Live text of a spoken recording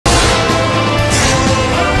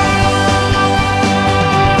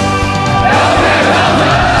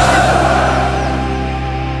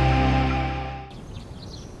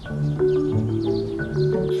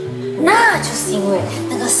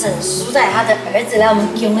儿子来我们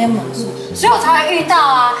宫的门书，所以我才会遇到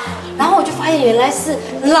啊。然后我就发现原来是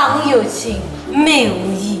郎有情妹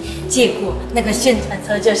无意，结果那个宣传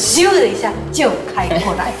车就咻的一下就开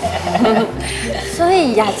过来。所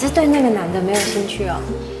以雅芝对那个男的没有兴趣哦。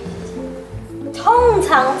通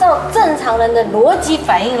常照正常人的逻辑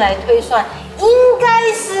反应来推算，应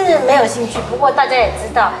该是没有兴趣。不过大家也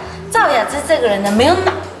知道，赵雅芝这个人呢没有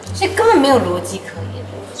脑，所以根本没有逻辑可言，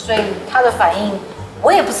所以她的反应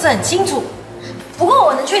我也不是很清楚。不过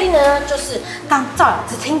我能确定的呢，就是当赵雅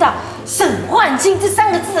芝听到“沈焕清”这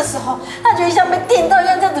3个字的时候，她就会像被电到一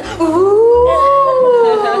样这样子，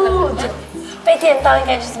被电到应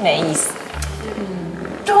该就是没意思。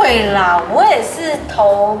对啦，我也是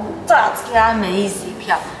投赵雅芝给她没意思一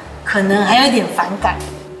票，可能还有一点反感。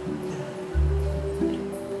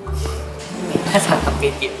他常常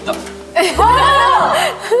被电到。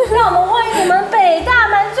让我们欢迎我们北大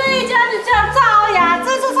门最佳女将赵雅芝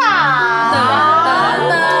出场。好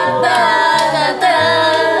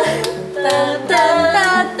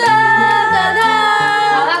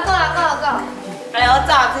了，够了。哎呦，赵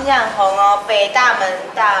雅芝现在很红哦，北大门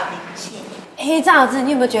大名气。哎，赵雅芝，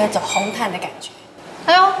你有没有觉得走红毯的感觉？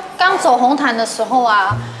哎呦，刚走红毯的时候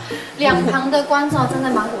啊，两旁的观众站在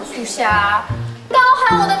芒果树下，高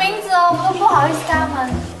喊我的名字哦，我都不好意思跟他们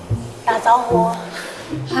打招呼。啊？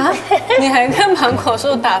你还跟芒果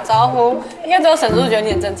树打招呼？应该只有沈叔觉得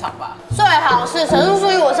你很正常吧？最好是陈叔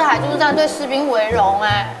叔以我是海军战队士兵为荣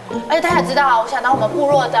哎，而且他也知道我想当我们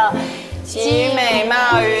部落的集美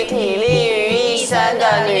貌与体力于一身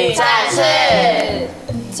的女战士。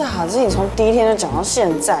这雅芝，你从第一天就讲到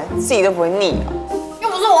现在，自己都不会腻啊？又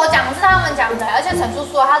不是我讲，是他们讲的。而且陈叔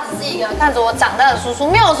叔他只是一个看着我长大的叔叔，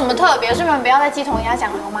没有什么特别，所以你们不要再鸡同鸭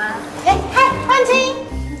讲了好吗？哎，嗨，焕清，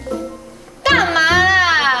干嘛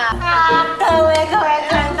啦？啊，各位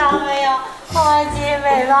看到没有？我集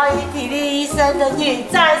美貌与体力一身的女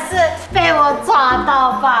战士被我抓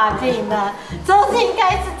到把柄了。从今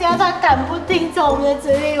开始，只要她敢不听从我们的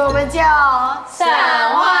指令，我们就沈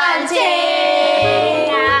焕清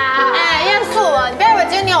啊！哎，燕素啊，你不要以为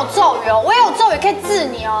今天你有咒语哦，我也有咒语可以治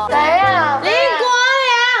你哦。怎样？李国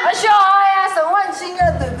良，小孩呀，沈焕清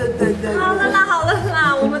啊，对。好了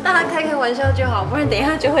啦，我们大家开玩笑就好，不然等一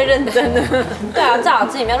下就会认真的。对啊，赵雅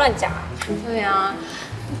芝，你不要乱讲啊。对啊，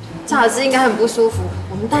赵雅芝应该很不舒服，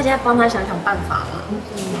我们大家帮她想想办法嘛。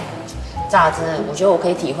赵雅芝，我觉得我可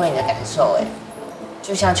以体会你的感受，哎，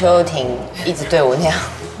就像邱又廷一直对我那样。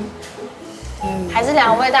还是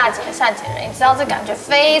两位大姐善解人意，知道这感觉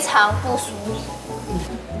非常不舒服。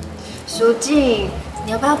淑静，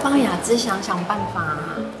你要不要帮雅芝想想办法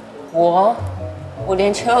啊？我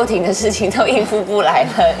连邱又廷的事情都应付不来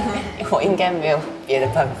了，我应该没有别的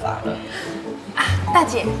办法了。啊，大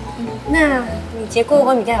姐，那你结过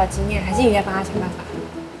婚比较有经验，还是你在帮她想办法？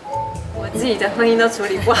我自己的婚姻都处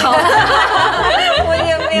理不好，我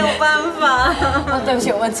也没有办法。哦，对不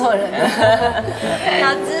起，我问错人了。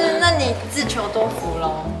雅芝，那你自求多福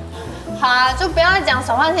喽。好啊，就不要再讲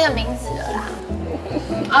沈焕清的名字了啦。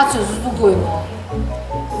阿楚是不鬼吗？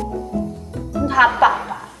他爸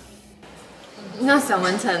爸。那沈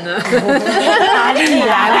文成呢？哪里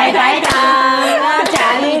来白糖？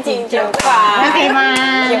家里进酒馆，可以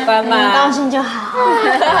吗？结婚嘛，高兴就好。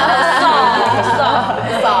走。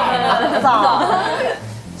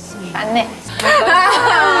烦呢。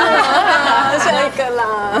下一个啦。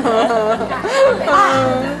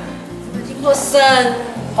经过生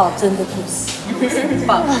保真的故事，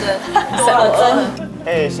保真。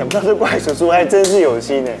哎，想不到这怪叔叔还真是有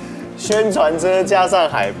心哎，宣传车加上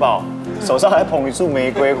海报，手上还捧一束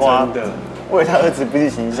玫瑰花，真的为他儿子布置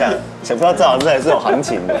形象。想不到赵老师还是有行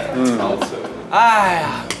情的，超扯。哎呀，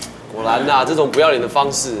果然呐，这种不要脸的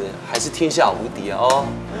方式还是天下无敌啊！哦，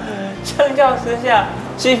相较之下，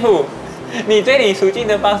师傅，你追李淑静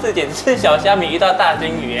的方式简直是小虾米遇到大金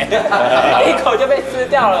鱼，一口就被吃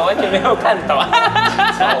掉了，完全没有看懂。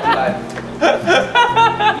超烂。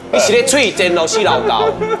你是咧嘴尖老死老高，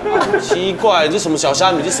奇怪，这什么小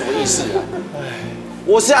虾米是什么意思啊？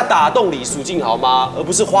我是要打动李淑静好吗？而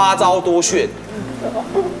不是花招多炫。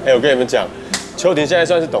哎，我跟你们讲，邱婷现在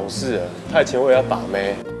算是懂事了。他以前为了要把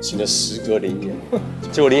妹，请了10个灵眼，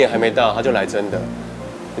结果灵眼还没到，他就来真的。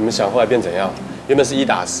你们想后来变怎样？原本是1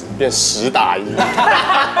打10，变10打1。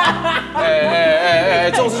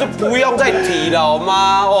这种事就不用再提了好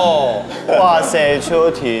吗？哦，哇塞，邱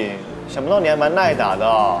婷，想不到你还蛮耐打的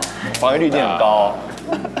哦，防御率一定很高。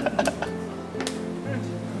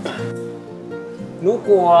如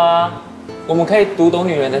果啊，我们可以读懂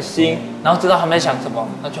女人的心，然后知道她们在想什么，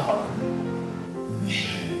那就好了。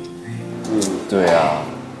对啊，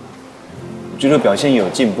我觉得表现有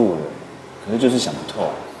进步了，可是就是想不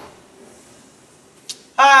透。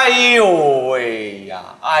哎呦喂呀，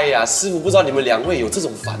哎呀，师傅不知道你们2位有这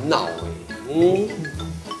种烦恼哎。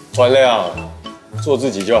团亮，做自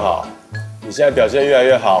己就好。你现在表现越来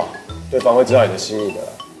越好，对方会知道你的心意的。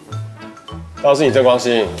倒是你这光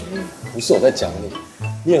心，不是我在讲你，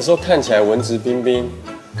你有时候看起来文质彬彬，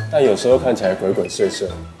但有时候看起来鬼鬼祟祟。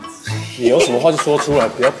你有什么话就说出来，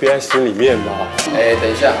不要憋在心里面嘛。哎，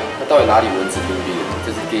等一下，他到底哪里文质彬彬？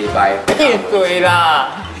这是 gay 掰。闭嘴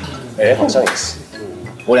啦！哎，好像也是。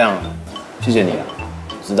国良，谢谢你啊，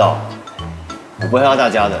我知道，我不会害大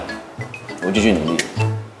家的，我会继续努力。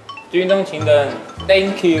军中情人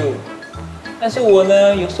 ，Thank you。但是我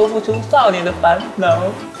呢，有说不出少年的烦恼。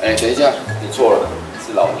哎，等一下，你错了，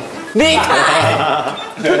是老年。你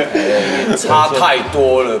差太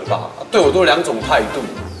多了吧？对我都2种态度。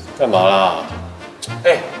干嘛啦？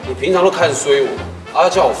哎，你平常都看衰我，啊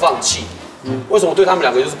叫我放弃，为什么对他们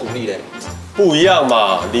2个就是鼓励嘞？不一样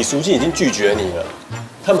嘛，李淑静已经拒绝你了，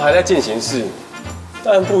他们还在进行式，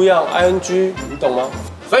当然不一样。ING， 你懂吗？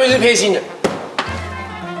分明是偏心的。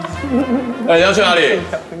哎，你要去哪里？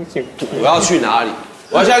我要去哪里？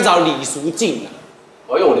我要现在找李淑静啊！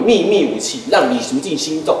我要用我的秘密武器让李淑静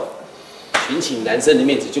心动，群起男生的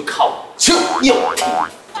面子就靠邱又挺，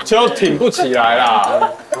就挺不起来啦！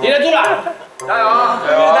你得住啦！加油啊！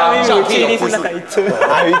加油啊！秘密武器一定是哪一只？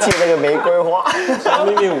阿鱼借那个玫瑰花，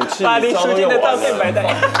秘密武器，把李淑静的照片摆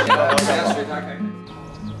在。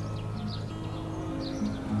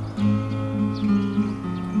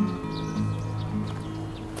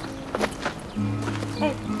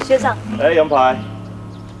学长，哎，羊排，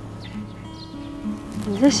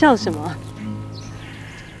你在笑什么？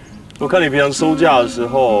我看你平常收假的时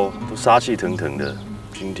候都杀气腾腾的，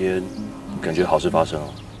今天感觉好事发生哦。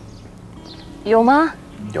有吗？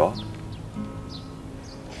有啊。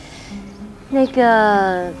那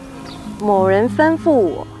个某人吩咐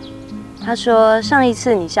我，他说上一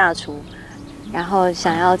次你下厨，然后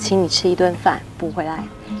想要请你吃一顿饭补回来。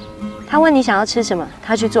他问你想要吃什么，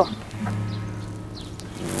他去做。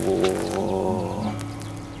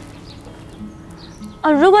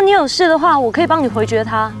如果你有事的话，我可以帮你回绝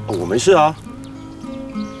他。我没事啊，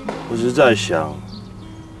我只是在想，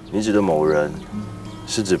你指的某人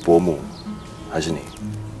是指伯母，还是你？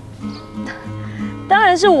当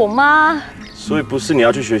然是我妈。所以不是你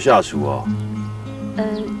要去学下厨哦。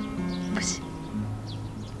不是。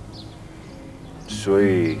所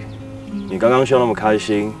以你刚刚笑那么开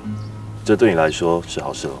心，这对你来说是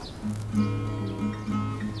好事哦。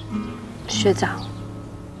学长。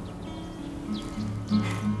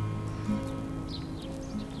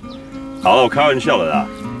好了，我开玩笑的啦。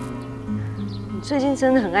你最近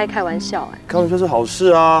真的很爱开玩笑哎。开玩笑是好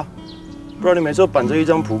事啊，不然你每次都板着一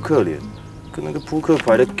张扑克脸，跟那个扑克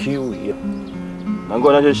牌的 Q 一样。难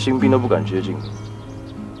怪那些新兵都不敢接近你。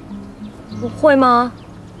我会吗？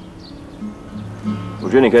我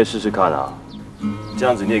觉得你可以试试看啊，这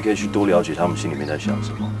样子你也可以去多了解他们心里面在想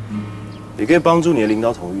什么，也可以帮助你的领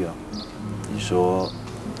导统一啊。你说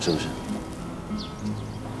是不是？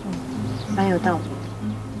蛮有道理。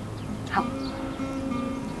好，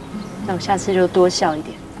那我下次就多笑一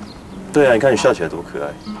点。对啊，你看你笑起来多可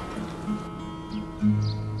爱。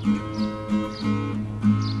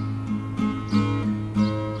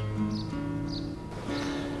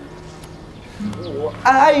我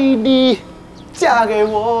爱你，嫁给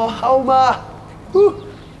我好吗？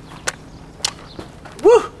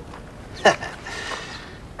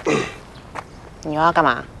你又要干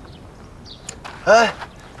嘛？哎，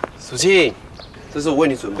淑静，这是我为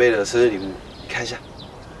你准备的生日礼物，你看一下。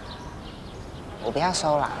我不要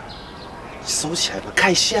收啦，收起来吧，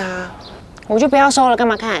看一下啊。我就不要收了，干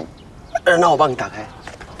嘛看？那我帮你打开。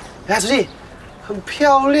哎，淑静，很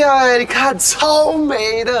漂亮哎，你看超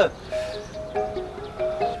美的。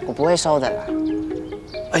我不会收的啦。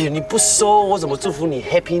哎呦，你不收我怎么祝福你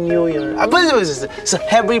Happy New Year 啊？不是，是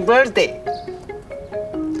Happy Birthday。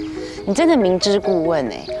你真的明知故问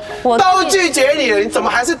哎！我都拒绝你了，你怎么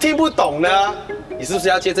还是听不懂呢？你是不是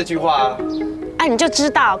要接这句话啊？哎，你就知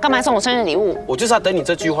道干嘛送我生日礼物？我就是要等你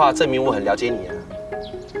这句话证明我很了解你啊！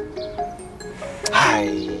哎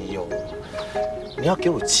呦，你要给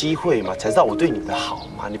我机会嘛，才知道我对你的好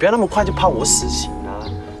嘛！你不要那么快就判我死刑啊！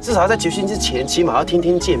至少要在结训之前，起码要天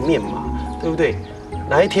天见面嘛，对不对？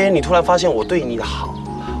哪一天你突然发现我对你的好，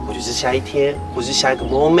或者是下一天，或者是下一个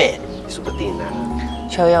moment， 说不定啊。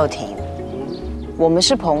邱又廷，我们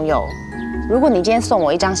是朋友。如果你今天送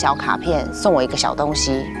我一张小卡片，送我一个小东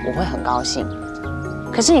西，我会很高兴。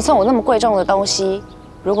可是你送我那么贵重的东西，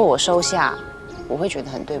如果我收下，我会觉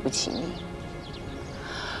得很对不起你。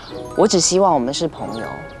我只希望我们是朋友。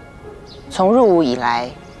从入伍以来，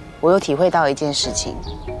我有体会到一件事情，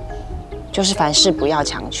就是凡事不要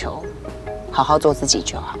强求，好好做自己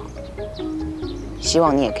就好。希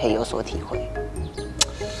望你也可以有所体会。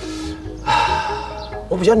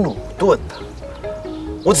我比较驽钝的，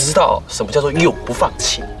我只知道什么叫做永不放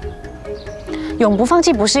弃。永不放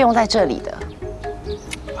弃不是用在这里的。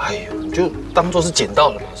哎呦，你就当做是捡到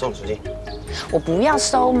了嘛，送书记。我不要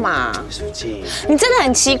收嘛。书记，你真的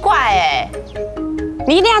很奇怪哎，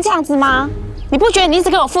你一定要这样子吗？你不觉得你一直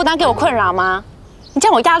给我负担，给我困扰吗？你这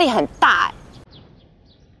样我压力很大哎。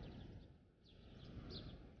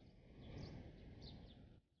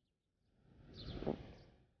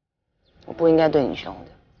我不应该对你凶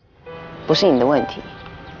的，不是你的问题，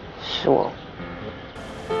是我。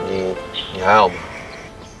你还好吗？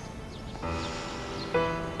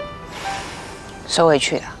收回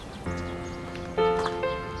去了。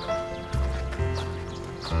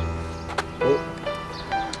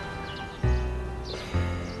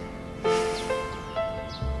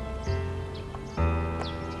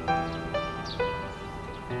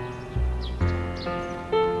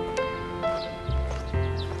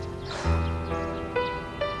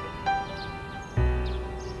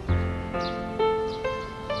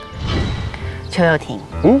邱又廷，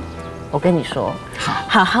我跟你说，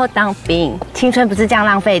好好当兵，青春不是这样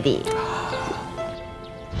浪费的。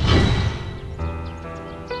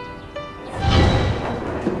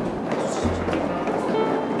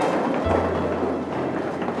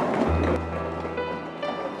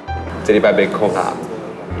这礼拜被扣打，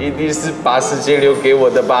一定是把时间留给我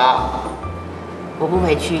的吧？我不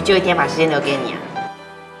回去，就一天把时间留给你啊。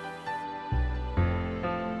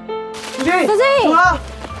书记，怎么了？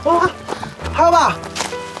哦，还好吧？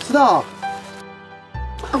知道。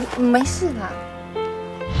哦，没事啦。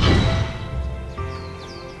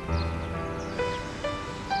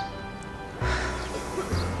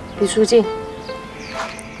李书记，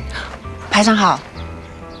排长好。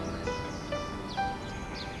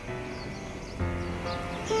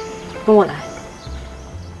跟我来。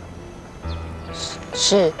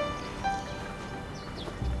是。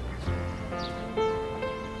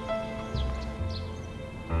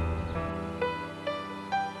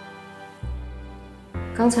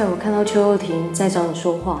刚才我看到邱又廷在找你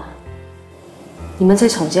说话，你们在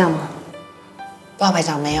吵架吗？报排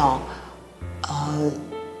长没有，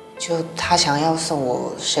就他想要送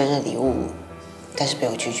我生日礼物，但是被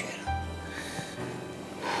我拒绝了。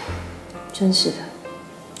真是的，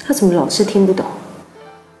他怎么老是听不懂？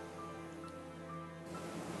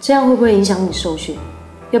这样会不会影响你受训？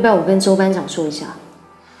要不要我跟周班长说一下？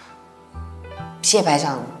谢排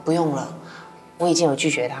长，不用了，我已经有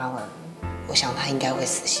拒绝他了。我想他应该会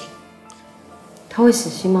死心。他会死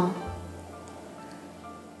心吗？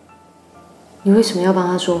你为什么要帮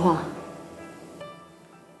他说话？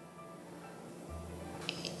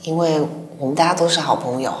因为我们大家都是好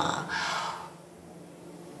朋友啊，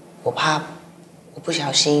我怕我不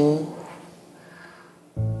小心。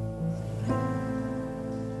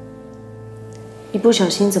一不小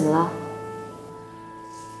心怎么了？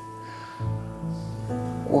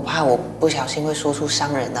我怕我不小心会说出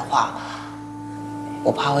伤人的话，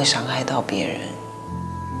我怕会伤害到别人，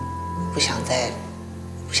不想再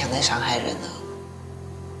伤害人了，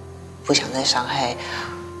不想再伤害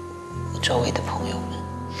我周围的朋友们。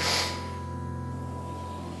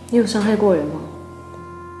你有伤害过人吗？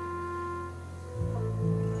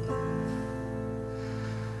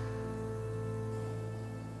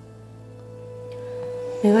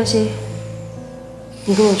没关系，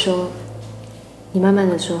你跟我说，你慢慢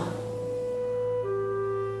的说。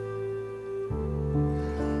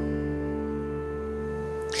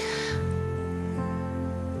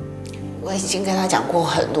我已经跟他讲过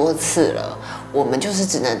很多次了，我们就是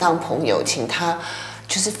只能当朋友，请他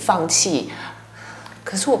就是放弃。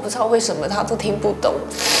可是我不知道为什么他都听不懂，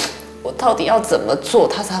我到底要怎么做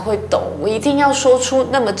他才会懂？我一定要说出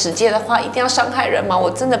那么直接的话，一定要伤害人吗？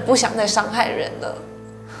我真的不想再伤害人了。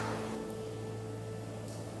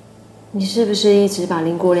你是不是一直把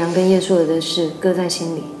林国良跟叶硕的事搁在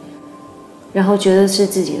心里，然后觉得是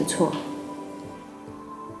自己的错？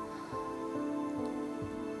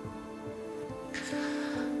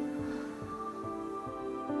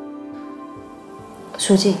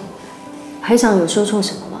书记，排长有说错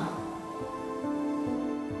什么吗？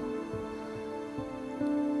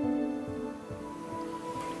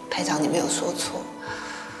排长，你没有说错，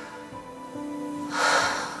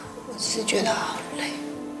我只是觉得好累，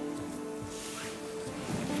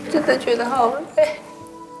真的觉得好累。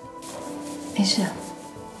没事。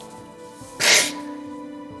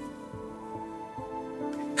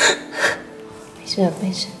没事，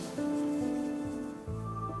没事。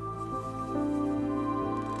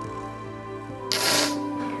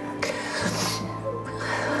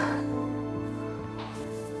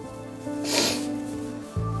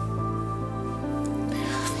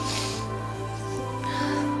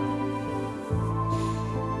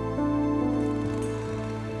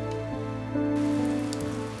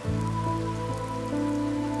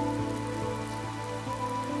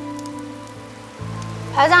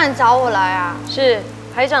排长，你找我来啊？是，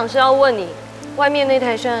排长是要问你，外面那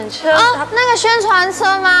台宣传车啊，那个宣传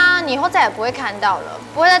车吗？你以后再也不会看到了，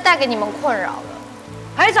不会再带给你们困扰了。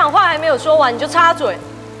排长话还没有说完，你就插嘴。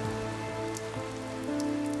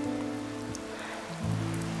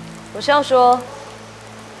我是要说，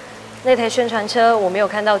那台宣传车我没有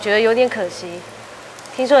看到，觉得有点可惜。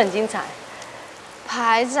听说很精彩。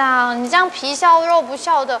排长，你这样皮笑肉不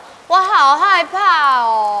笑的，我好害怕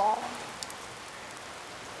哦。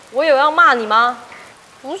我有要骂你吗？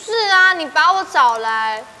不是啊，你把我找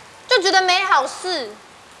来，就觉得没好事。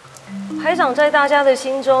排长在大家的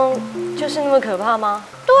心中就是那么可怕吗？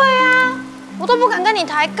对啊，我都不敢跟你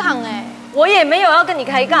抬杠哎。我也没有要跟你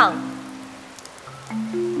开杠，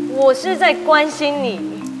我是在关心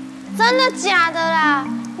你。真的假的啦？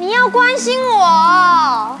你要关心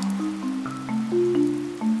我？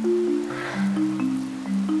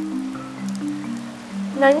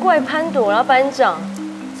难怪潘朵拉班长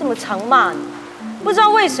这么常骂你，不知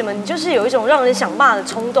道为什么你就是有一种让人想骂的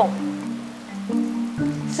冲动，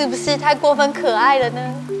是不是太过分可爱了呢？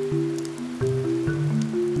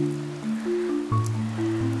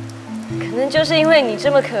可能就是因为你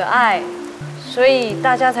这么可爱，所以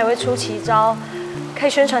大家才会出奇招，开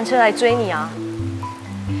宣传车来追你啊。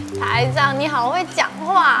排长，你好会讲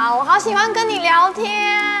话啊，我好喜欢跟你聊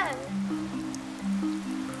天。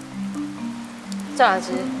赵雅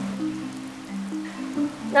芝，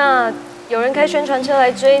那有人开宣传车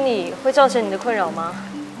来追你，会造成你的困扰吗？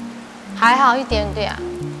还好一点点。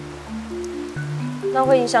那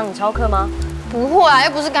会影响你操课吗？不会啊，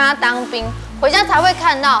又不是跟他当兵，回家才会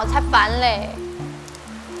看到，才烦嘞。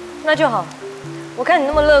那就好。我看你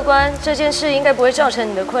那么乐观，这件事应该不会造成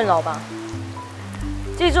你的困扰吧？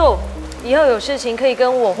记住，以后有事情可以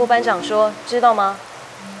跟我或班长说，知道吗？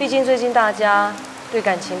毕竟最近大家对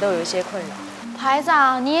感情都有一些困扰。排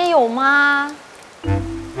长，你也有吗？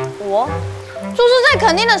我就是在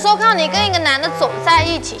垦丁的时候看到你跟一个男的走在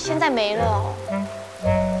一起，现在没了哦。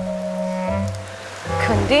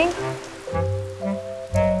垦丁？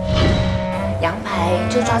杨排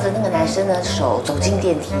就抓着那个男生的手走进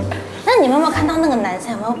电梯。那你们有没有看到那个男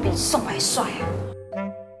生有没有比宋还帅啊？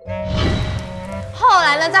后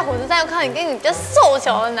来呢，在火车站又看到你跟一个比较瘦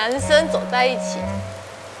小的男生走在一起，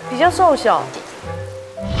比较瘦小。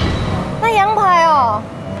那杨排哦，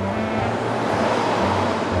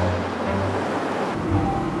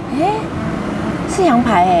哎，是杨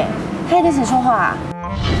排哎，他在跟谁说话啊？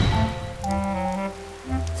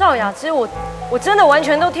赵雅芝，我真的完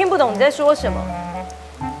全都听不懂你在说什么。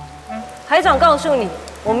排长告诉你，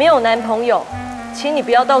我没有男朋友，请你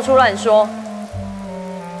不要到处乱说。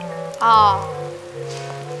哦，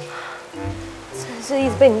真是一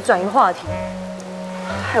直被你转移话题，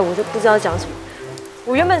害我就不知道讲什么。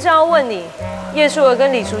我原本是要问你叶舒儿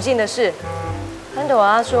跟李淑静的事，潘朵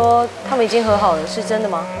拉说他们已经和好了，是真的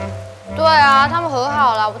吗？对啊，他们和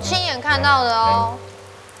好了，我亲眼看到的哦。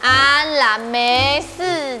安啦，没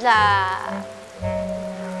事啦。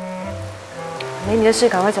没你的事，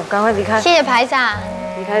赶快走，赶快离开。谢谢排长。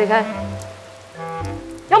离开，离开。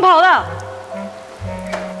要跑了。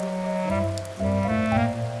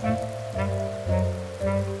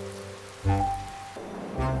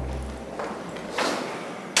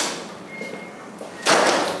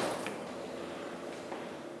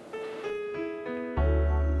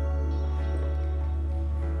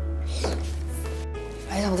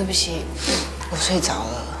排长，对不起，我睡着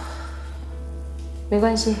了。没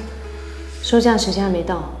关系，休假时间还没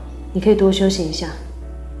到，你可以多休息一下。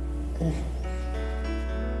嗯。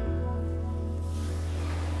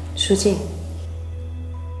舒静，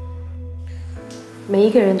每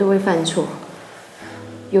一个人都会犯错，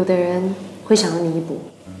有的人会想要弥补，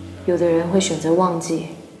有的人会选择忘记，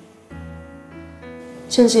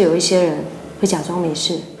甚至有一些人会假装没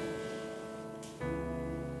事。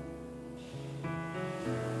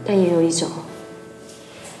但也有一种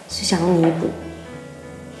是想要弥补，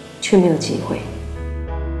却没有机会。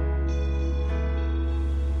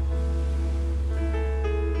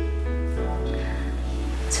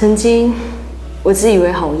曾经我自以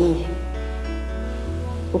为好意，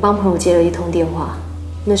我帮朋友接了一通电话，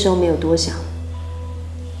那时候没有多想，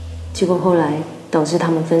结果后来导致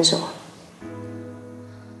他们分手。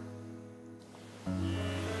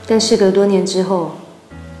但事隔多年之后，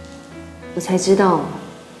我才知道。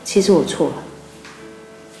其实我错了，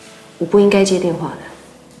我不应该接电话的。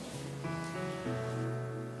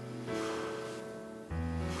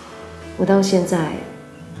我到现在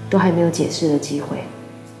都还没有解释的机会。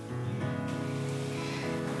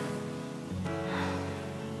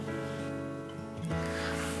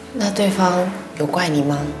那对方有怪你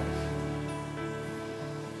吗？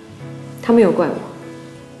他没有怪我，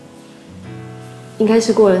应该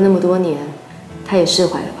是过了那么多年，他也释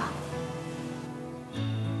怀了吧？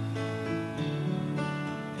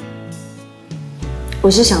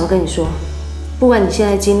我是想要跟你说，不管你现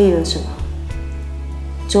在经历了什么，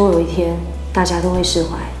终有一天大家都会释怀，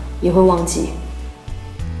也会忘记。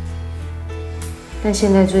但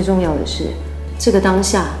现在最重要的是，这个当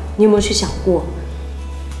下，你有没有去想过，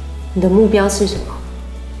你的目标是什么？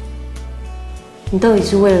你到底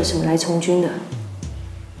是为了什么来从军的？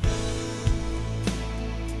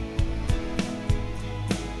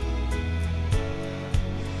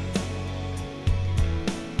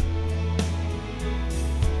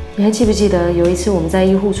你还记不记得有一次我们在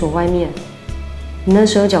医护所外面，你那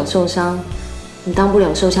时候脚受伤，你当不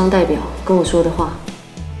了受伤代表跟我说的话？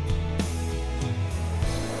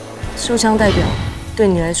受伤代表对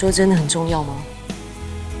你来说真的很重要吗？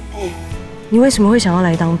你为什么会想要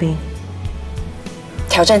来当兵？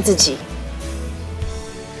挑战自己。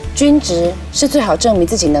军职是最好证明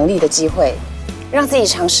自己能力的机会，让自己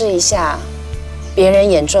尝试一下别人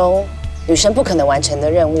眼中女生不可能完成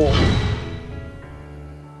的任务。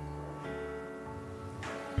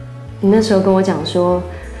你那时候跟我讲说，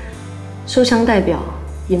受伤代表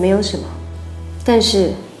也没有什么，但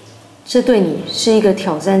是这对你是一个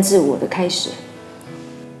挑战自我的开始。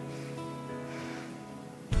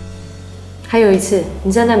还有一次，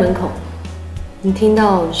你站在门口，你听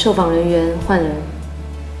到受访人员换人，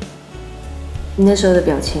你那时候的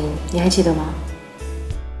表情，你还记得吗？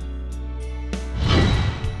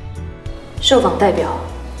受访代表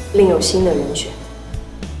另有新的人选。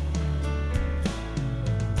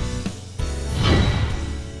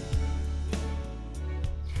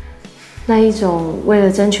那一种为了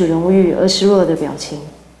争取荣誉而失落的表情，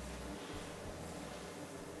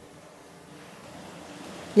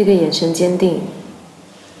那个眼神坚定、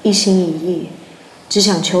一心一意、只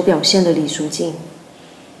想求表现的李淑静，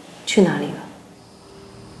去哪里了？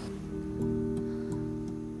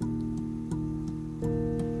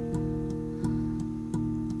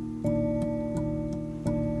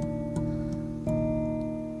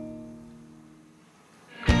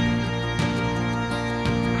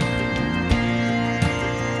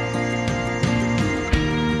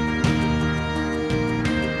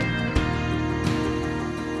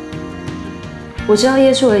我知道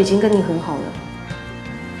叶舒儿已经跟你很好了，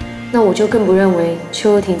那我就更不认为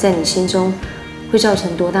邱又廷在你心中会造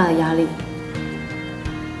成多大的压力。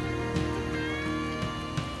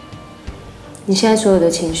你现在所有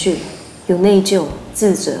的情绪，有内疚、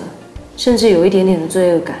自责，甚至有一点点的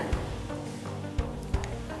罪恶感，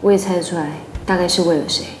我也猜得出来，大概是为了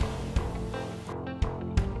谁。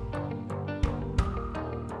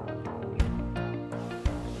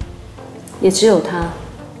也只有他。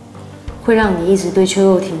会让你一直对邱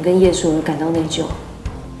又廷跟叶舒儿感到内疚。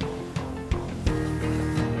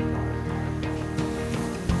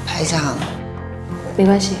排长，没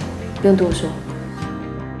关系，不用多说。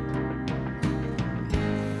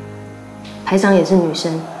排长也是女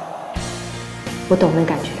生，我懂那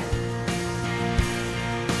感觉。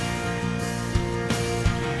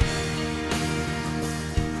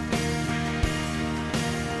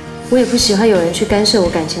我也不喜欢有人去干涉我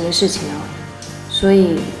感情的事情啊，所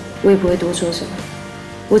以。我也不会多说什么，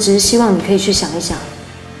我只是希望你可以去想一想，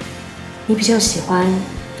你比较喜欢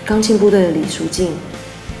刚进部队的李淑静，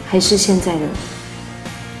还是现在的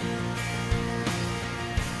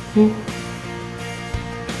你？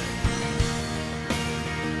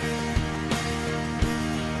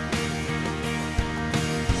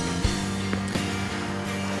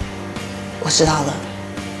我知道了，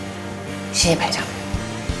谢谢排长。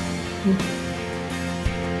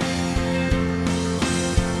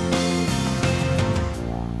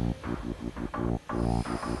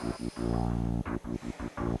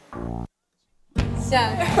下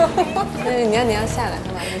来，你要下来，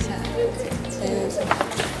干嘛就下来？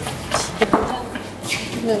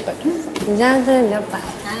那个，你这样真的比较白，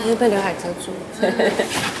因为被刘海遮住，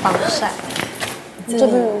防晒。这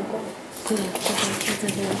边有光，对，这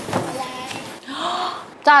边。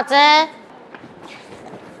咋子？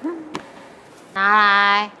拿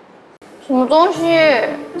来。什么东西？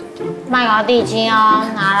麦搞地精哦，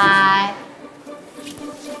拿来。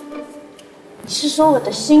你是说我的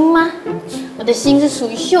心吗？我的心是属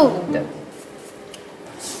于秀茹的。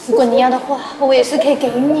如果你要的话，我也是可以给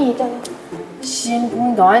你的。仙姑，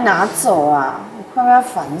你赶快拿走啊！我快被他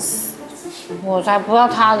烦死。我才不要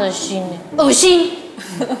他的心呢，恶心！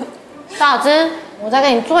大子，我再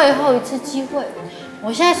给你最后一次机会。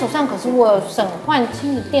我现在手上可是我有沈焕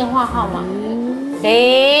清的电话号码。哎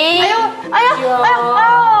呦，好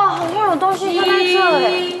像有东西放在这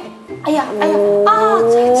哎。哎呀，啊，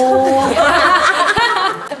在这。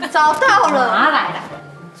找到了，拿来了。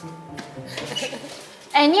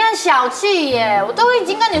哎，你很小气耶！我都已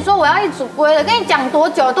经跟你说我要一组龟了，跟你讲多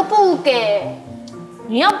久都不给。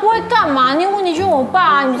你要不会干嘛？你有问题去问我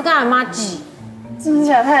爸，你是跟俺妈挤。真的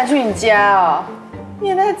假的？他还去你家哦？你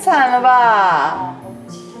也太惨了吧！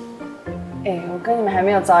哎，我跟你们还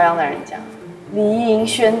没有遭殃的人讲，离营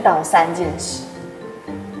宣导3件事：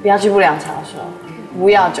不要去不良场所，不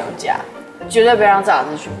要酒驾，绝对不要让赵老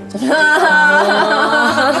师去。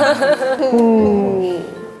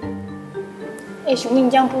哎，熊妹，你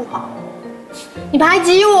这样不好，你排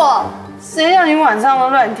挤我。谁让你晚上都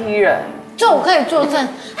乱踢人？这我可以作证，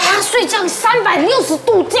他睡觉360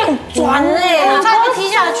度这样转哎，我差点踢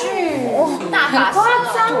下去，大把夸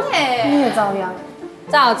张哎。你也遭殃。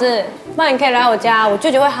赵老师，那你可以来我家，我舅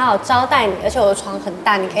舅会好好招待你，而且我的床很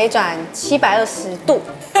大，你可以转720度。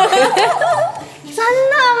真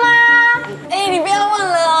的吗？哎，你不要忘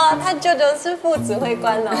了哦，他舅舅是副指挥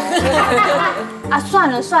官哦。啊，算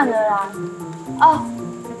了啦。哦，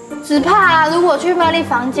只怕如果去PILI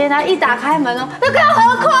房间啊，一打开门哦，那个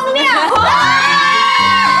何况亮。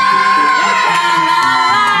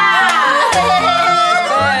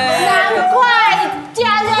难怪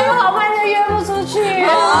家家有好伴就约不出去。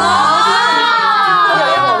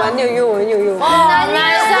你有约我，你有约我。男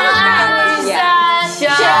生爱女生，小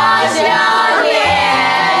脸。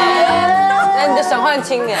那你的转换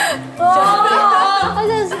青年。哦，他就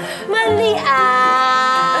是曼丽啊。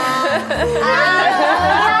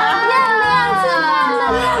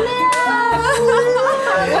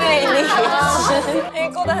喂你吃，哎，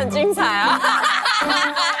过得很精彩啊！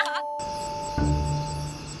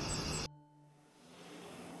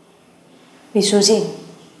李书记，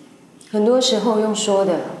很多时候用说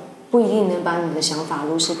的不一定能把你的想法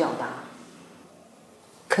如实表达，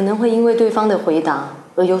可能会因为对方的回答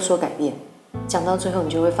而有所改变。讲到最后，你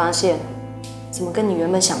就会发现，怎么跟你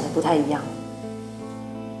原本想的不太一样。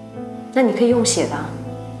那你可以用写的，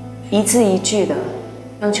一字一句的，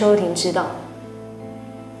让邱若婷知道，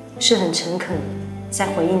是很诚恳在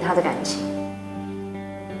回应她的感情。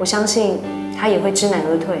我相信她也会知难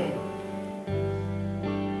而退。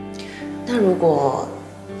那如果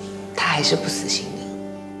他还是不死心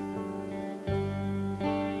的，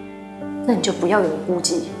那你就不要有顾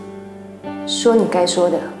忌，说你该说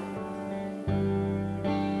的。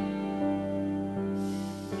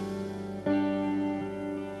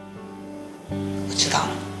我知道了。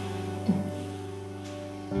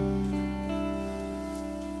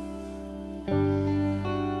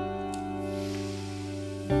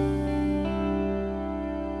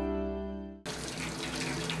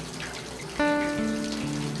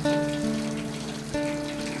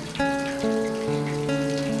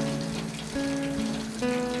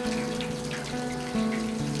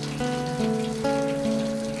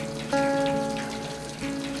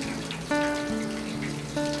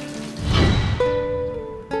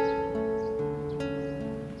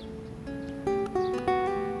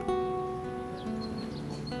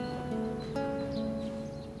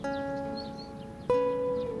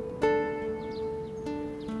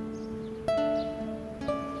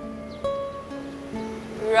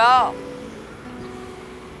雨柔，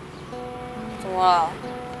怎么了？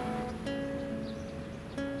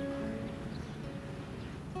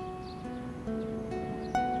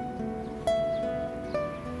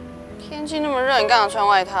天气那么热，你干嘛穿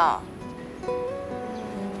外套？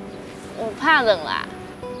我怕冷啦。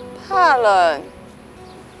怕冷？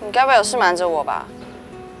你该不会有事瞒着我吧？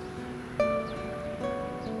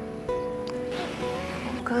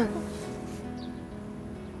我看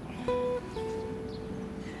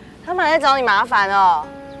他们还在找你麻烦哦。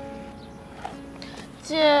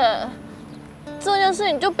姐，这件事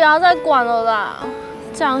你就不要再管了啦，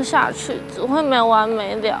这样下去只会没完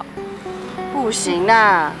没了。不行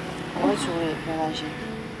啦，我会处理，没关系。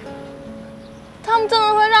他们真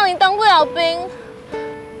的会让你当不了兵，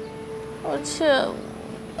而且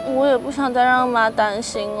我也不想再让妈担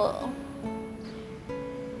心了。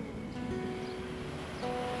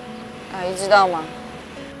阿姨知道吗？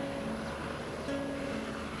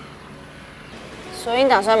所以你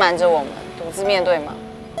打算瞒着我们，独自面对吗？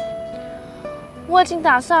我已经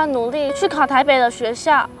打算努力去考台北的学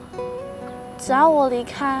校，只要我离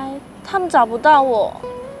开，他们找不到我，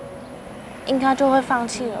应该就会放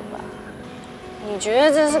弃了吧？你觉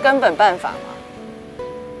得这是根本办法吗？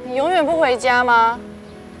你永远不回家吗？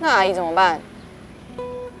那阿姨怎么办？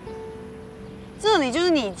这里就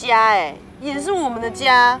是你家哎，也是我们的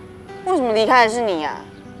家，为什么离开的是你啊？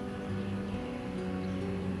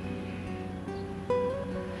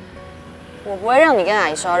我不会让你跟阿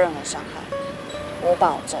姨受到任何伤害，我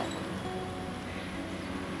保证。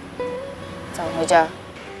走，回家。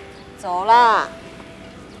走啦，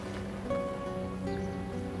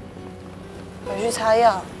回去擦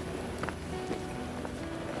药。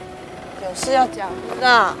有事要讲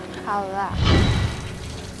的。好啦。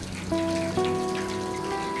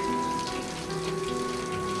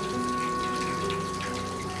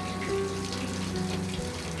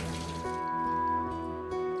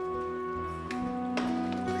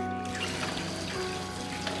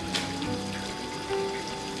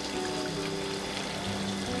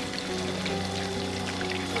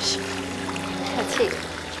客气。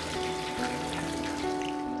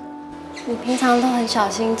你平常都很小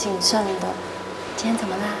心谨慎的，今天怎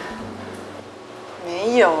么啦？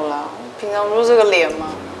没有啦，平常不是这个脸吗？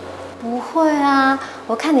不会啊，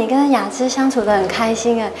我看你跟雅芝相处得很开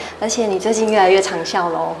心哎，而且你最近越来越常笑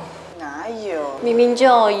喽。哪有？明明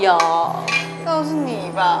就有。倒是你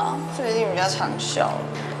吧，最近比较常笑。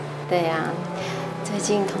对呀，最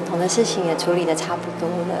近彤彤的事情也处理得差不多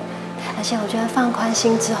了，而且我觉得放宽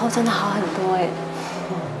心之后真的好很多哎。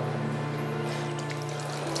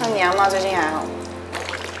那你阿嬷最近还好吗？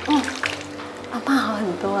嗯，阿嬷好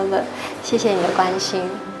很多了，谢谢你的关心。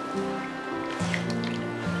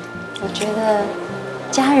我觉得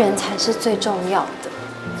家人才是最重要的，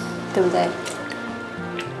对不对？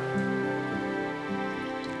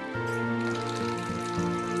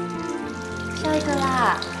笑一个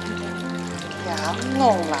啦！牙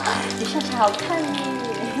弄啦！你笑起来好看耶！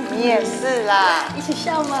你也是啦！一起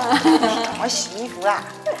笑嘛！赶快洗衣服啦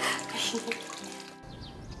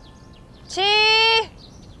！7，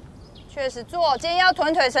确实做，肩腰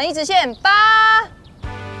臀腿成一直线。8、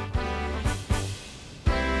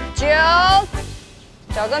9，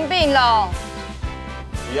脚跟并拢。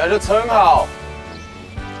起来就撑好。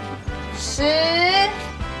10，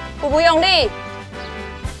腹部用力。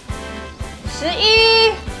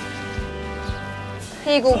11，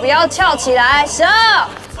屁股不要翘起来。12，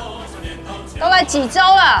都来几周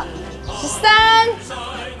了。13，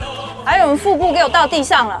还有人腹部给我到地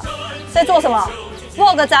上了。在做什么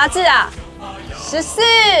 ？Vogue 杂志啊。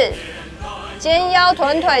14，肩腰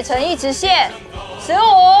臀腿成一直线。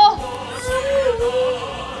15，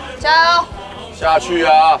加油！下去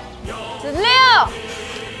啊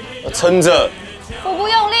16，撑着。腹部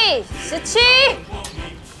用力。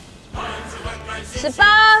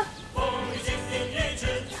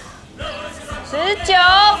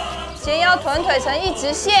17，18，19，肩腰臀腿成一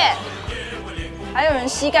直线。还有人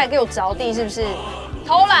膝盖给我着地，是不是？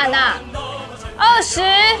偷懒呐！20，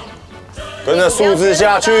跟着数字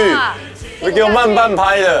下去，会给我慢半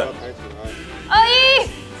拍的。21，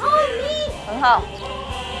很好。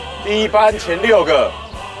第一班前6个，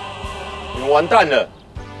你们完蛋了，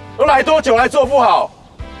都来多久还做不好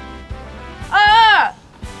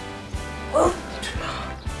22，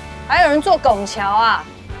还有人做拱桥啊！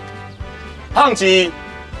胖几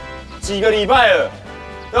个礼拜了，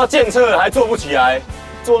都要检测了还做不起来，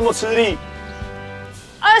做那么吃力。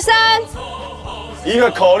23，一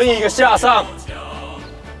个口令，一个下上。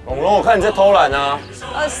龙龙，我看你在偷懒啊。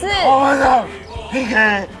24，我操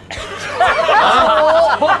 ，PK。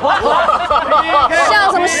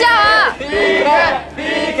笑什么笑啊 ？PK。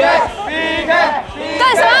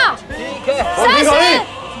干什么 ？30。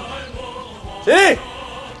起。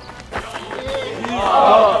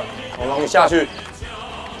龙龙，你下去。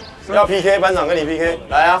要 PK， 班长跟你 PK，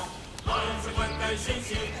 来啊！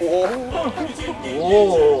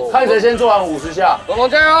看谁先做完50下。龙龙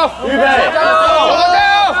加油！预备，加油！龙龙加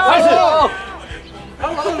油！开始。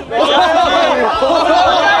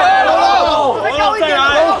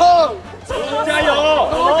加油！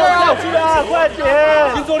龙龙下去啊！快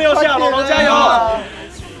点！先做6下，龙龙加油！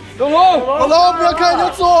龙龙不要看就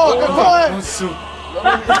做，赶快！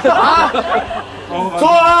做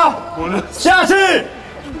啊！下去，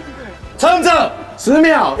撑着10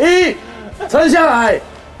秒，1，撑下来，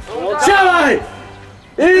下来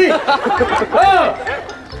，1、2、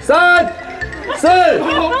3、4、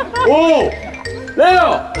5、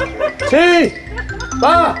6、7、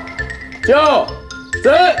8、9、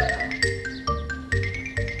10。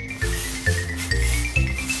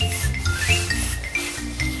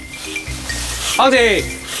胖姐，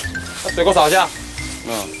水给我扫一下。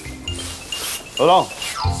龙龙，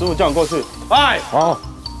师傅叫你过去。哎，好。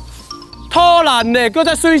偷懒呢，给我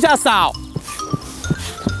再睡一下扫。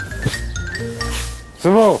师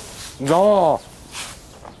傅，走。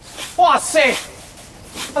哇塞，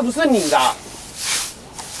那不是你的、啊，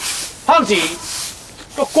胖吉，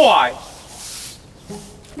给我过来。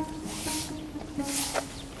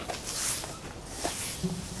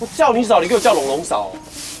我叫你扫，你给我叫龙龙扫。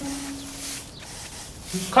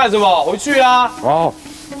看什么？回去啊！好。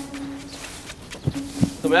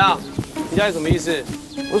怎么样？你现在什么意思？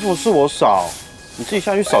为什么是我扫？你自己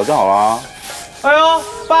下去扫就好啦。哎呦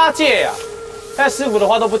，8届啊！现在师傅的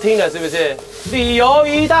话都不听了，是不是？理由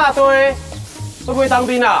一大堆，会不会当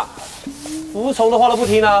兵啊？服从的话都不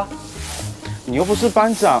听啊？你又不是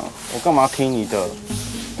班长，我干嘛听你的？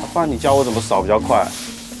不然你教我怎么扫比较快？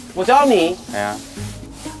我教你。哎呀。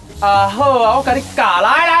啊好啊，我给你教，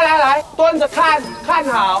来，蹲着看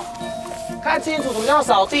好，看清楚什么叫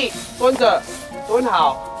扫地，蹲着，蹲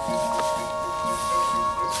好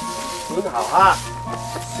啊！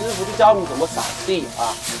师傅就教你怎么扫地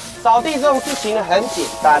啊。扫地这种事情很简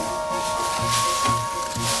单，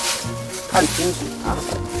看清楚啊，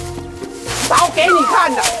扫给你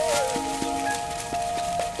看的。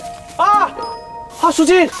啊，书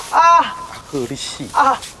记啊，呵你戏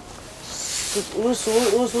啊！吴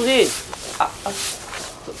书记，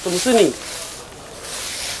怎么是你？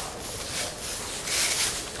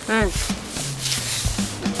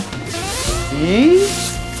咦，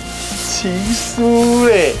奇书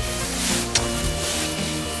嘞！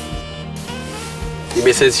你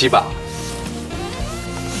没生气吧？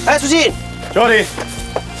哎，书记，交你，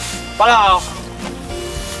班长，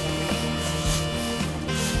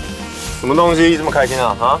什么东西这么开心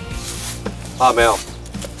啊？啊，没有。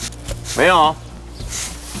没有啊？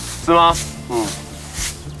是吗？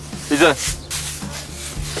立正，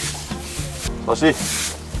稍息。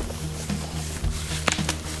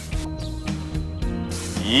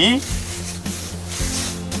咦？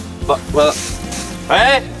不，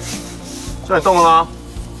哎，这你动了吗？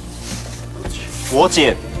我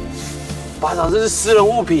捡。班长，这是私人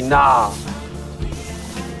物品呐。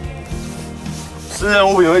私人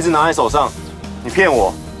物品会一直拿在手上，你骗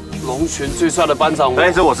我？龙泉最帅的班长，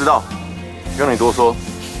这我知道。不用你多说，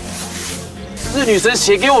这是女神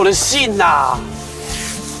写给我的信呐。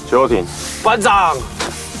邱婷，班长，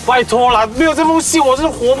拜托了，没有这封信我是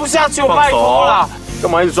活不下去，我拜托了。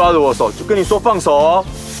干嘛一直抓着我手？就跟你说放手哦。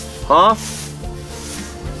啊？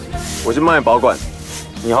我先帮你保管，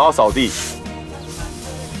你好好扫地，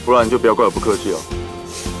不然你就不要怪我不客气哦。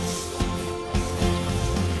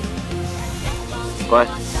乖，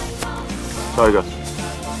下一个，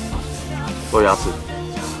做牙齿。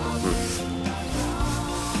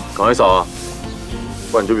赶快扫啊，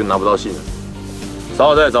不然你就拿不到信了。扫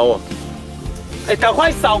好再来找我。哎，赶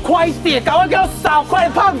快扫，快一点，赶快给我扫，快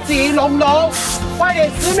点，胖吉龙，快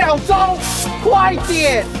点，10秒钟，快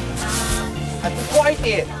点，还不快一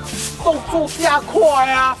点，动作加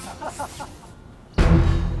快啊！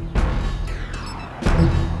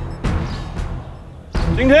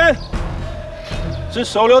今天是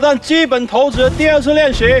手榴弹基本投掷的第2次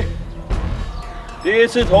练习。第1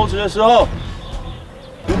次投掷的时候，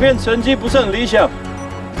普遍成绩不是很理想。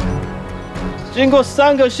经过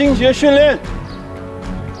3个星期的训练，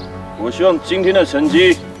我希望今天的成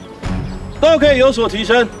绩都可以有所提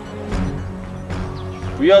升。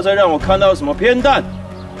不要再让我看到什么偏弹、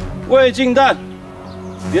未进弹，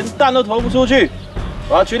连弹都投不出去，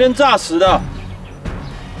把全天炸死的。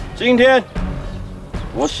今天，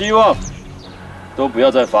我希望都不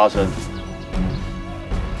要再发生。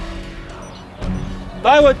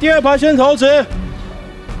待会第2排先投掷。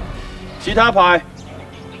其他排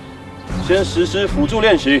先实施辅助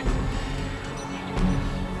练习。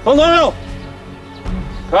通通六，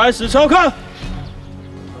开始操课。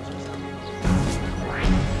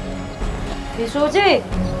李书记，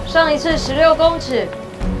上一次16公尺，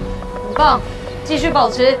很棒，继续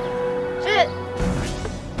保持。是。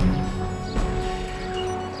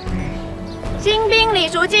新兵李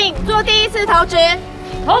淑静做第1次投掷。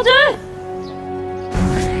投掷。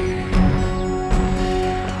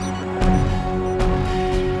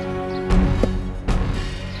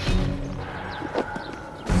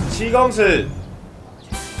7公尺，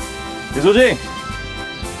李淑静，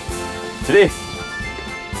起立，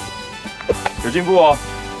有进步哦。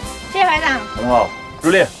谢谢排长。很好，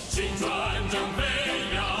入列。新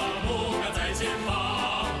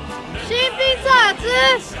兵测值，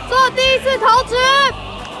做第1次投掷。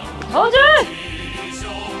投掷。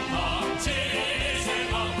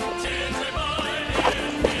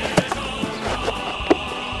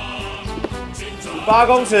8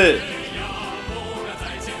公尺。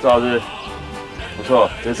赵老师，不错，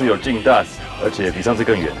这次有进弹，而且比上次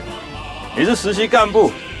更远。你是实习干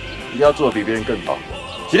部，一定要做得比别人更好。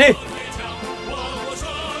起立。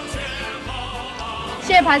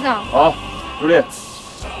谢谢排长。好，入列。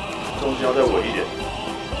重心要再稳一点。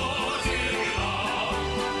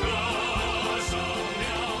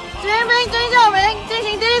新兵金秀明进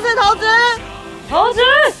行第1次投掷。投掷。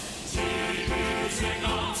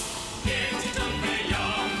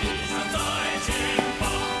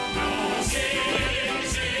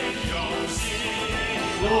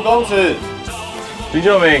15公尺。金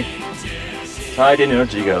秀明，差一点点就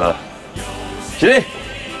及格了。起立。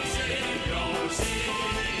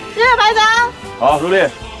谢谢排长。好，入列。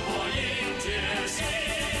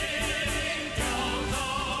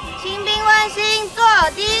新兵问心，做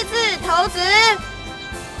第一次投掷。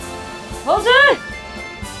投掷。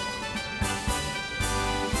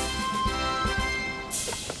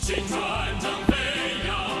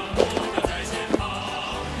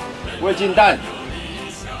未进弹。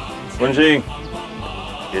温馨，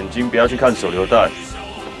眼睛不要去看手榴弹，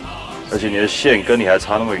而且你的线跟你还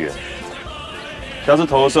差那么远。下次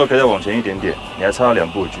投的时候可以再往前一点点，你还差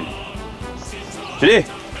2步的距离。起立。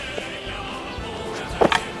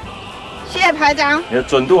谢谢排长。你的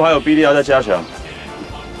准度还有臂力要再加强。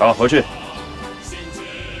好，回去。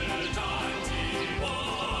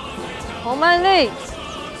黄曼丽，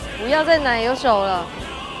不要再奶油手了，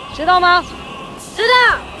知道吗？知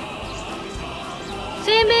道。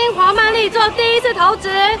新兵黄曼丽做第一次投掷。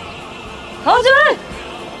投掷。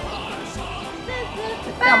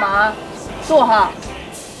干嘛？坐好。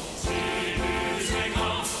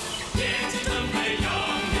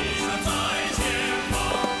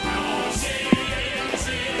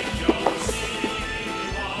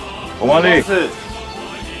黄曼丽，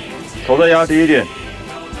头再压低一点。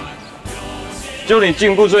就你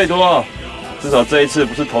进步最多，至少这一次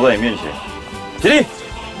不是投在你面前。起立，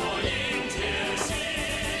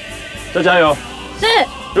再加油。是。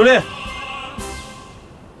入列。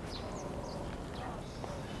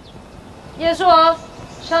叶树哦，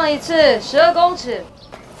上一次12公尺，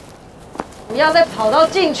不要再跑到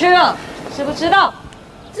禁区了，知不知道？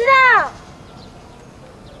知道。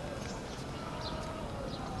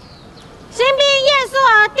新兵叶树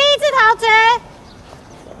儿第一次投掷。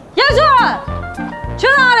叶树儿，去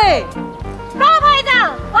哪里？报排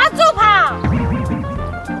长，我要助跑。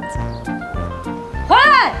回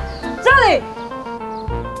来，这里，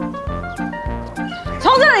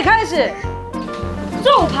从这里开始，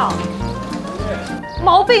助跑，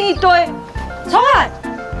毛病一堆，重来。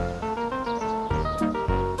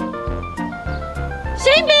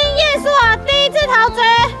新兵叶树儿第一次投掷。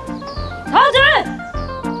投掷。